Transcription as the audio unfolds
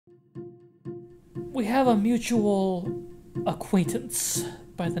We have a mutual acquaintance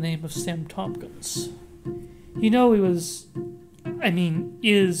by the name of Sam Tompkins. You know, is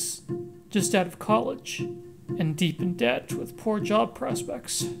just out of college and deep in debt with poor job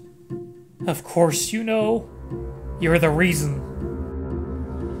prospects. Of course, you know, you're the reason.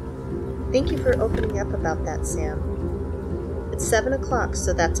 Thank you for opening up about that, Sam. It's 7 o'clock,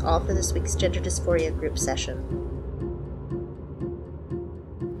 so that's all for this week's Gender Dysphoria group session.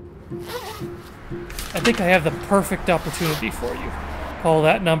 I think I have the perfect opportunity for you. Call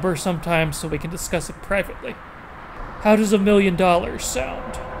that number sometime so we can discuss it privately. How does $1 million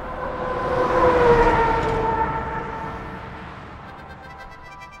sound?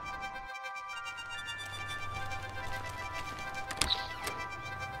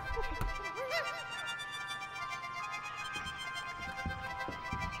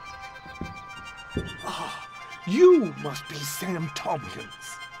 You must be Sam Tompkins.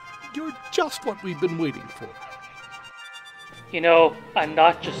 You're just what we've been waiting for. You know, I'm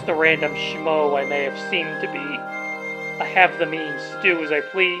not just the random schmo I may have seemed to be. I have the means to do as I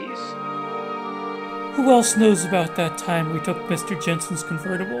please. Who else knows about that time we took Mr. Jensen's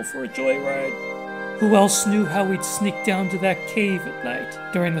convertible for a joyride? Who else knew how we'd sneak down to that cave at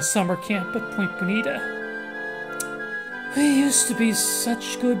night during the summer camp at Point Bonita? We used to be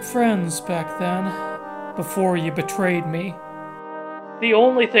such good friends back then, before you betrayed me. The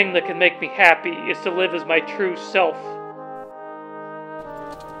only thing that can make me happy is to live as my true self.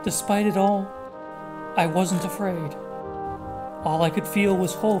 Despite it all, I wasn't afraid. All I could feel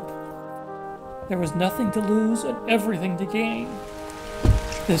was hope. There was nothing to lose and everything to gain.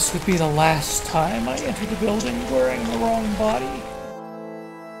 This would be the last time I entered the building wearing the wrong body.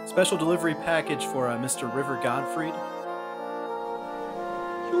 Special delivery package for Mr. River Godfried.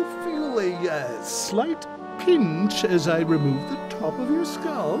 You'll feel a slight pinch as I remove the top of your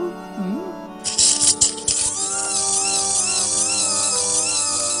skull.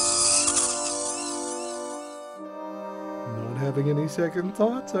 Not having any second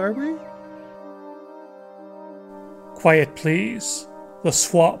thoughts, are we? Quiet, please. The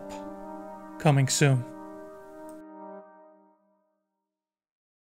swap. Coming soon.